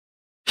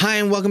Hi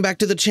and welcome back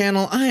to the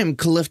channel. I am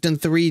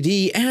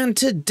Clifton3D and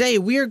today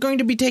we are going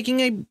to be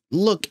taking a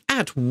look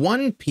at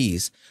One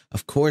Piece,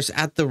 of course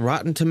at the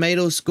Rotten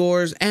Tomatoes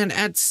scores and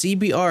at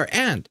CBR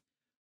and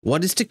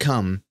what is to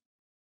come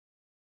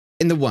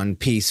in the One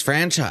Piece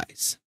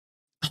franchise.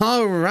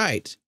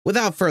 Alright,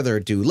 without further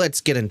ado,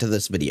 let's get into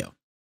this video.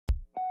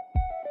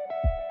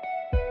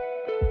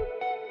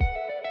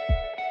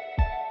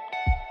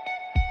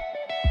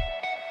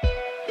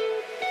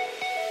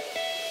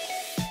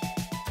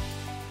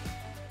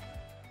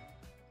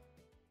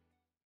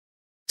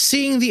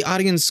 Seeing the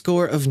audience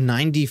score of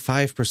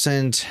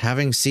 95%,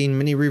 having seen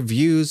many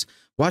reviews,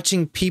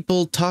 watching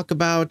people talk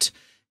about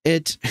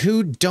it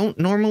who don't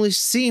normally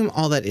seem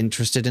all that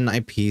interested in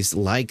IPs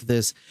like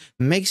this,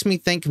 makes me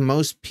think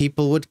most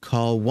people would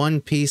call One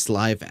Piece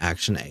live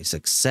action a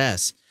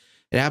success.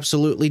 It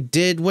absolutely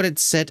did what it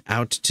set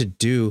out to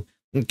do.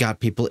 It got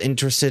people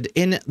interested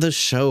in the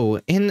show,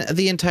 in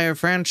the entire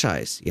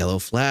franchise. Yellow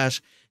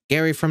Flash,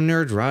 Gary from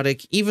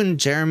Nerdrotic, even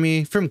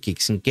Jeremy from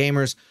Geeks and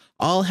Gamers,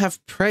 all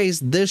have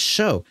praised this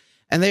show,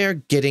 and they are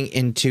getting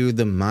into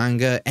the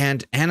manga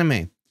and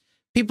anime.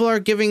 People are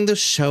giving the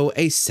show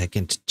a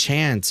second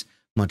chance.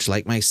 Much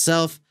like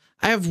myself,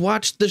 I have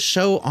watched the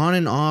show on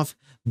and off,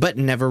 but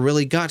never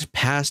really got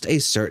past a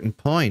certain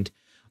point.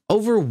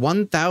 Over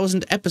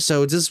 1,000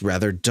 episodes is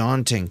rather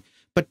daunting,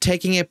 but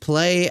taking a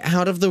play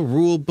out of the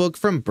rule book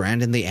from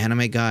Brandon the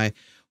Anime Guy,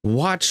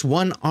 watch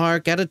one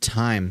arc at a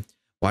time,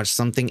 watch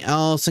something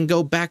else and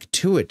go back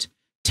to it.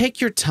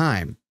 Take your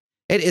time.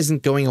 It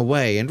isn't going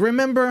away, and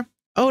remember,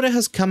 Oda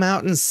has come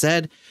out and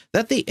said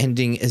that the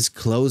ending is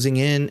closing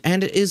in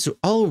and it is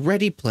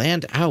already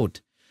planned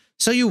out,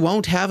 so you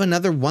won't have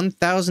another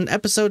 1,000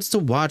 episodes to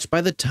watch by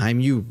the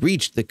time you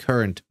reach the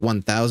current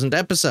 1,000th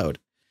episode.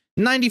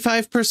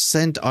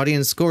 95%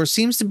 audience score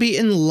seems to be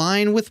in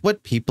line with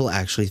what people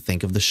actually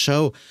think of the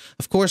show.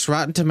 Of course,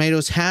 Rotten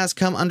Tomatoes has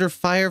come under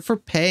fire for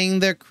paying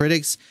their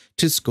critics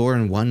to score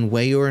in one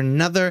way or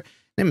another,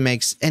 and it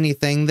makes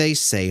anything they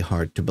say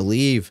hard to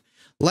believe.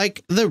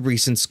 Like the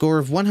recent score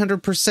of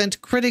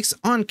 100% critics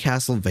on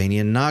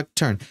Castlevania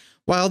Nocturne,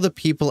 while the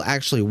people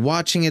actually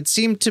watching it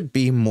seem to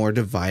be more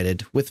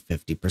divided with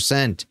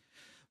 50%.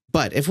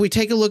 But if we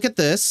take a look at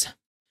this,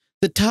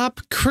 the top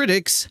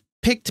critics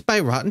picked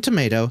by Rotten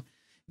Tomato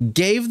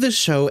gave the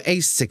show a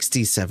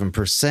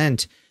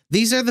 67%.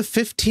 These are the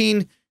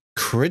 15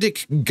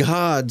 critic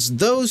gods,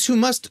 those who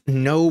must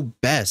know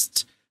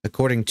best,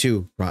 according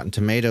to Rotten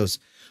Tomatoes.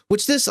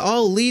 Which this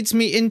all leads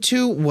me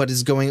into what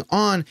is going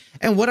on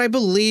and what I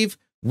believe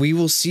we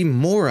will see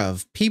more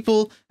of.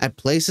 People at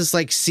places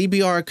like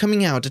CBR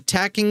coming out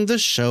attacking the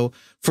show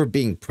for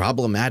being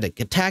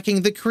problematic,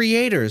 attacking the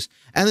creators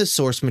and the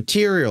source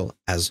material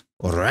as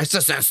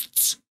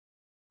racists.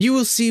 You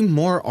will see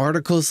more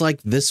articles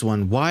like this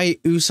one, why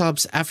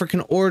Usopp's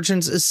African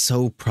origins is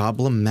so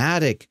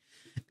problematic.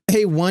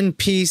 A One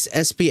Piece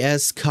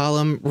SPS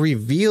column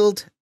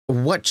revealed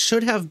what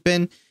should have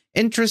been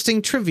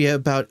interesting trivia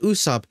about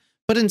Usopp,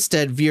 but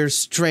instead veers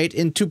straight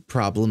into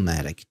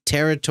problematic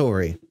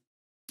territory.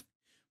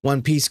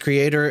 One Piece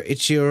creator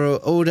Ichiro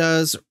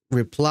Oda's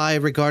reply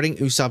regarding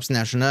Usopp's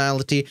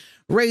nationality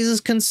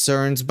raises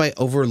concerns by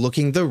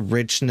overlooking the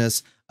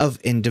richness of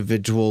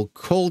individual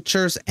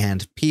cultures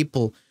and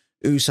people.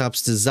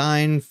 Usopp's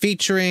design,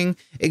 featuring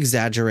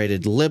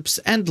exaggerated lips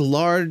and a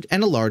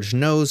large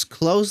nose,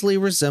 closely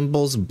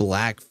resembles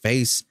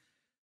blackface,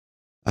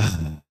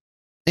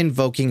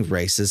 invoking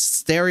racist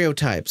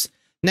stereotypes.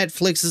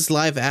 Netflix's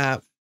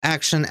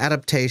live-action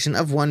adaptation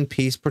of One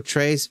Piece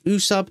portrays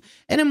Usopp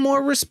in a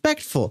more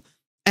respectful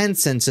and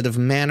sensitive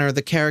manner.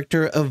 The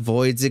character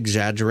avoids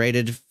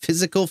exaggerated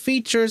physical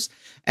features,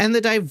 and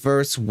the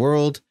diverse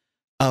world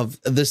of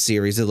the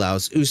series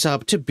allows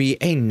Usopp to be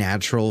a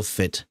natural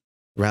fit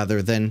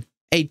rather than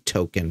a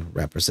token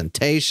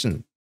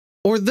representation.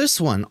 Or this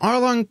one,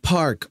 Arlong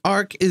Park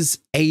arc is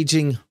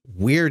aging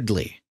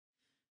weirdly,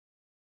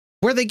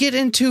 where they get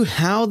into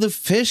how the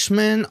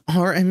fishmen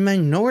are a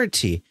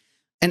minority,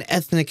 an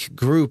ethnic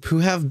group who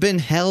have been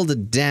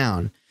held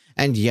down.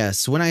 And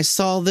yes, when I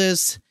saw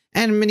this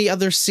and many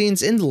other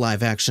scenes in the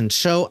live-action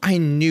show, I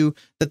knew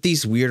that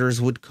these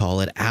weirders would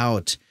call it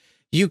out.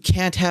 You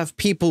can't have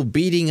people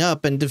beating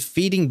up and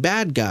defeating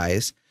bad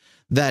guys.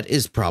 That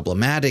is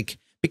problematic,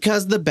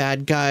 because the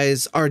bad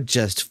guys are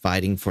just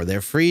fighting for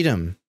their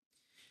freedom.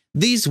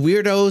 These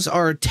weirdos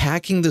are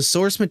attacking the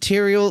source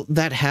material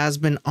that has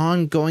been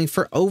ongoing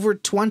for over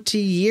 20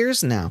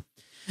 years now.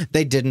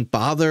 They didn't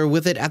bother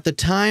with it at the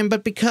time,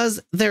 but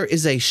because there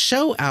is a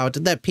show out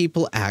that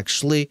people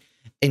actually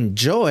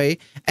enjoy,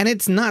 and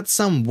it's not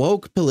some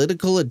woke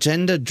political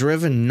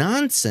agenda-driven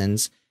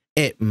nonsense,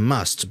 it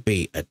must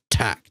be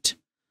attacked.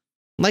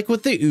 Like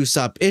with the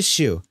Usopp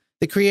issue,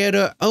 the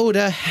creator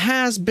Oda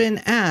has been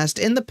asked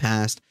in the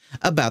past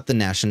about the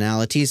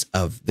nationalities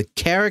of the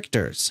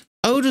characters.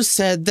 Oda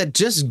said that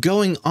just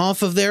going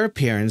off of their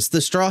appearance,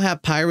 the Straw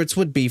Hat Pirates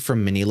would be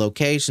from many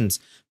locations.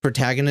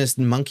 Protagonist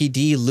Monkey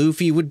D.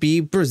 Luffy would be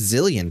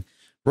Brazilian.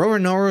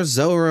 Roronoa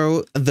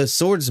Zoro, the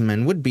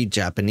swordsman, would be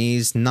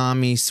Japanese.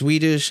 Nami,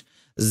 Swedish.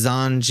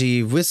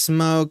 Zanji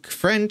Wismoke.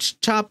 French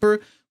Chopper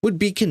would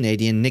be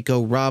Canadian.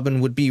 Nico Robin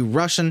would be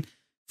Russian.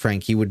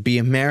 Frankie would be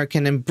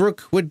American. And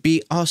Brooke would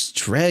be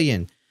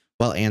Australian.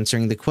 While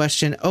answering the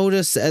question,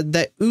 Oda said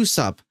that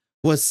Usopp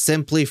was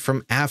simply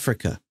from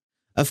Africa.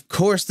 Of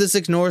course, this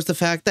ignores the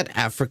fact that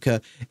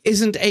Africa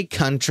isn't a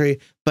country,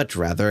 but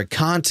rather a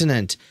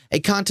continent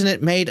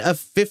made of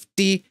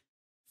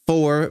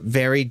 54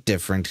 very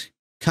different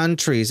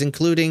countries,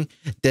 including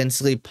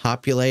densely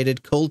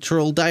populated,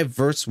 cultural,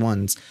 diverse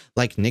ones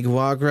like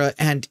Nicaragua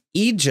and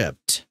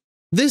Egypt.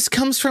 This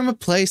comes from a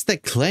place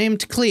that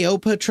claimed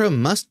Cleopatra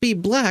must be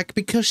black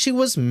because she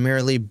was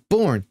merely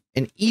born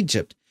in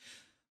Egypt.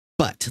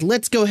 But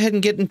let's go ahead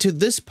and get into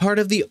this part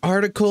of the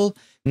article.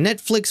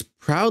 Netflix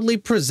proudly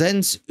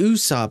presents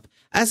Usopp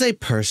as a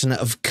person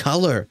of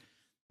color.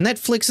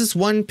 Netflix's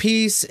One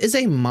Piece is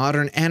a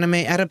modern anime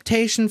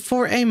adaptation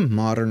for a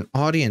modern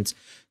audience,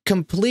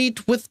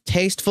 complete with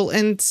tasteful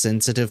and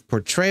sensitive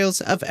portrayals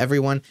of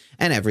everyone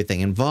and everything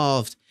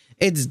involved.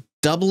 It's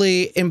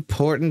doubly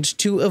important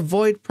to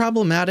avoid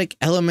problematic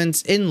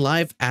elements in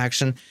live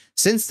action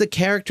since the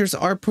characters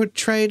are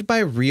portrayed by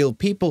real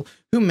people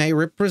who may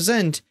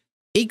represent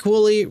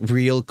equally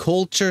real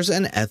cultures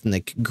and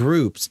ethnic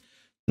groups.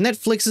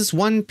 Netflix's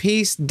One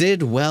Piece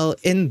did well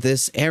in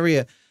this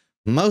area,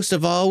 most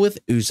of all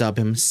with Usopp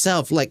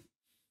himself. Like,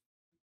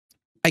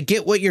 I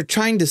get what you're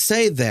trying to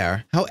say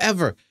there.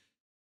 However,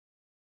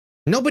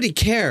 nobody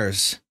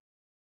cares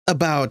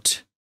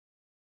about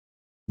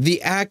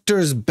the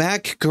actor's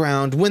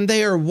background when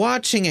they are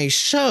watching a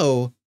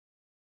show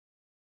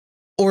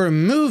or a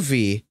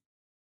movie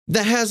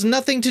that has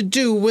nothing to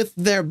do with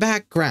their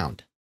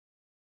background,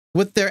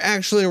 with their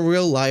actually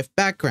real life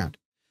background.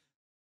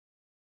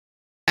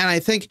 And I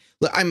think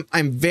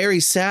I'm very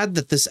sad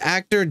that this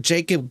actor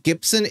Jacob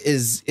Gibson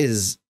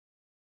is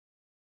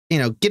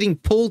getting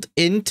pulled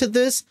into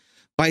this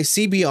by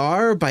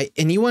CBR, by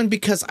anyone,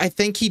 because I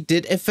think he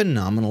did a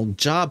phenomenal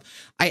job.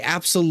 I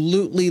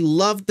absolutely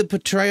loved the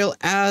portrayal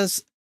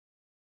as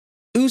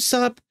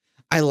Usopp.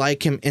 I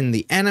like him in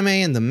the anime,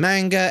 in the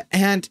manga,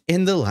 and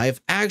in the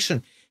live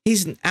action.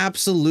 He's an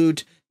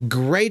absolute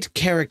great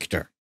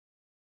character.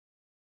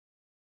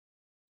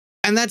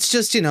 And that's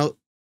just,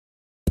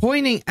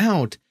 pointing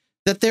out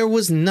that there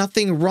was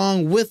nothing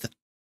wrong with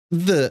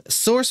the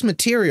source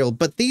material,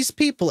 but these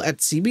people at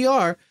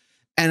CBR,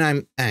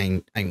 and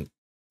I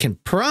can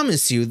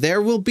promise you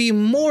there will be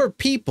more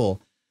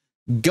people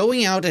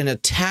going out and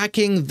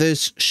attacking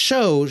this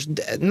show,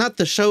 not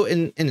the show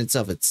in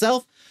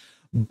itself,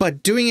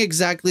 but doing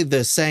exactly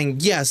this, saying,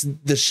 yes,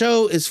 the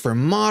show is for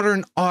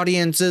modern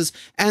audiences,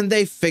 and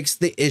they fixed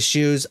the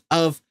issues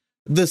of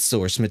the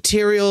source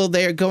material.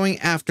 They are going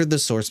after the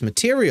source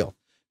material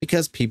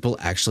because people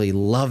actually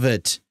love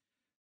it.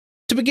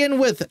 To begin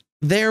with,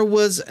 there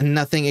was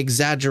nothing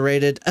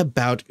exaggerated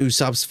about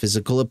Usopp's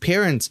physical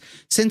appearance,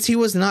 since he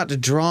was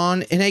not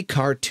drawn in a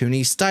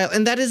cartoony style,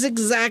 and that is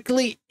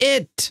exactly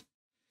it.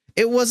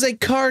 It was a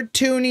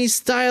cartoony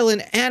style,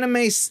 an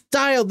anime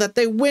style that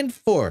they went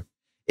for.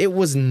 It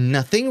was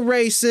nothing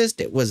racist,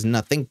 it was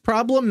nothing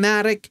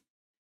problematic,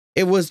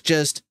 it was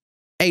just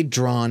a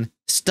drawn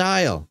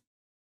style.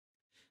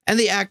 And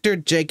the actor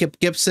Jacob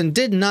Gibson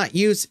did not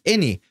use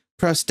any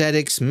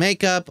prosthetics,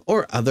 makeup,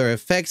 or other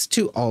effects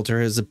to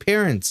alter his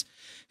appearance.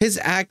 His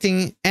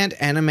acting and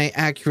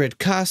anime-accurate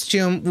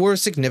costume were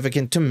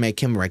significant to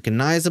make him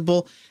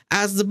recognizable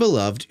as the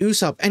beloved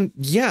Usopp. And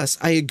yes,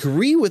 I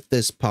agree with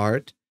this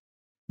part,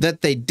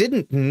 that they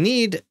didn't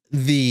need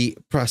the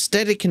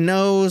prosthetic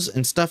nose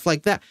and stuff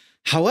like that.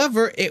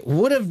 However, it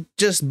would have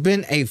just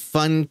been a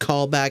fun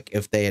callback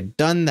if they had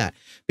done that,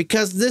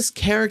 because this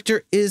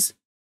character is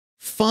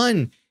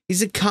fun.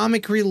 He's a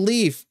comic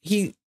relief.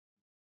 He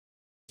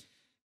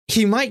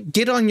might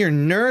get on your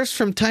nerves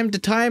from time to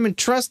time, and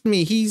trust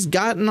me, he's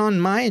gotten on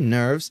my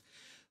nerves.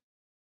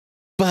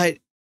 But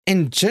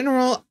in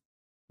general,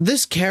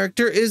 this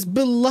character is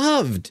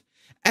beloved,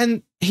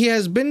 and he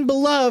has been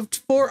beloved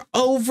for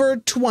over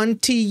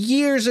 20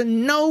 years,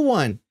 and no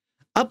one,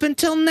 up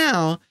until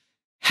now,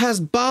 has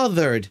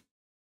bothered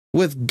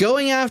with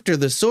going after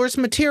the source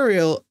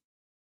material.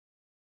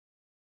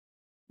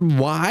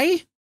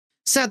 Why?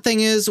 Sad thing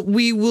is,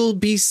 we will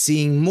be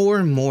seeing more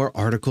and more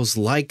articles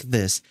like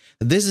this.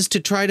 This is to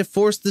try to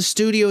force the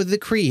studio, the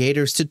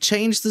creators, to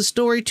change the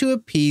story to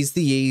appease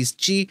the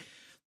ESG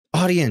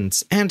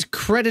audience, and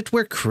credit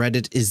where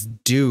credit is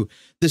due.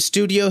 The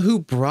studio who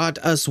brought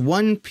us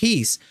One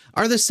Piece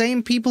are the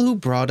same people who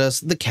brought us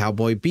the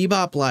Cowboy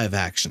Bebop live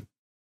action.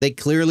 They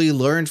clearly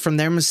learned from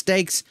their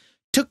mistakes,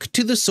 took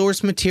to the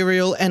source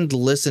material, and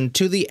listened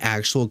to the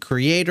actual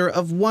creator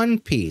of One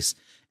Piece,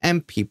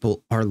 and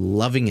people are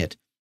loving it.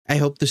 I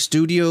hope the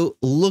studio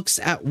looks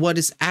at what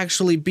is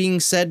actually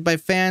being said by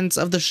fans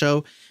of the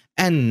show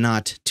and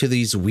not to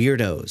these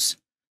weirdos.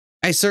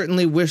 I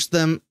certainly wish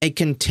them a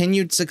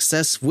continued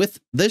success with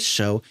this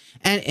show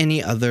and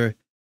any other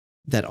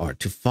that are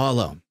to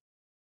follow.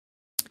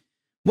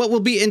 What will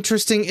be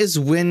interesting is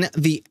when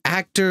the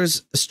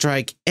actors'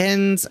 strike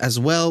ends as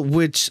well,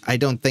 which I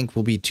don't think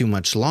will be too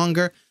much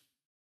longer.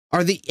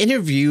 are the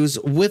interviews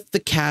with the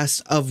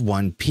cast of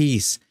One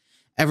Piece.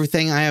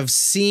 Everything I have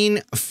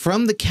seen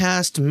from the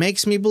cast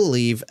makes me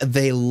believe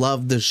they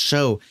love the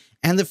show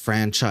and the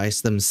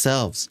franchise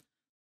themselves.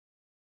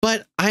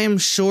 But I am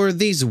sure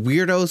these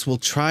weirdos will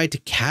try to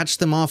catch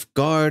them off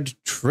guard,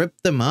 trip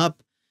them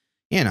up.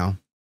 You know,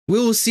 we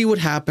will see what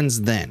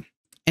happens then.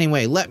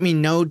 Anyway, let me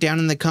know down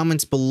in the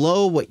comments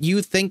below what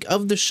you think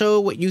of the show,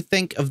 what you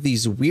think of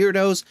these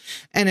weirdos,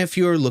 and if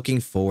you're looking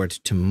forward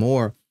to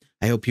more.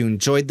 I hope you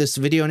enjoyed this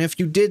video, and if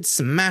you did,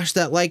 smash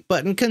that like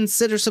button,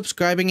 consider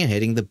subscribing and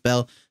hitting the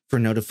bell for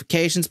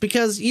notifications,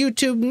 because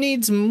YouTube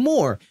needs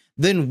more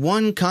than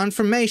one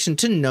confirmation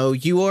to know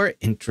you are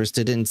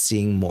interested in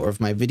seeing more of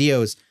my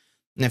videos.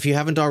 And if you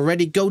haven't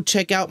already, go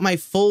check out my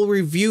full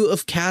review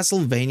of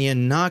Castlevania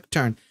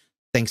Nocturne.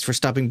 Thanks for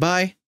stopping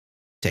by.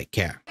 Take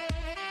care.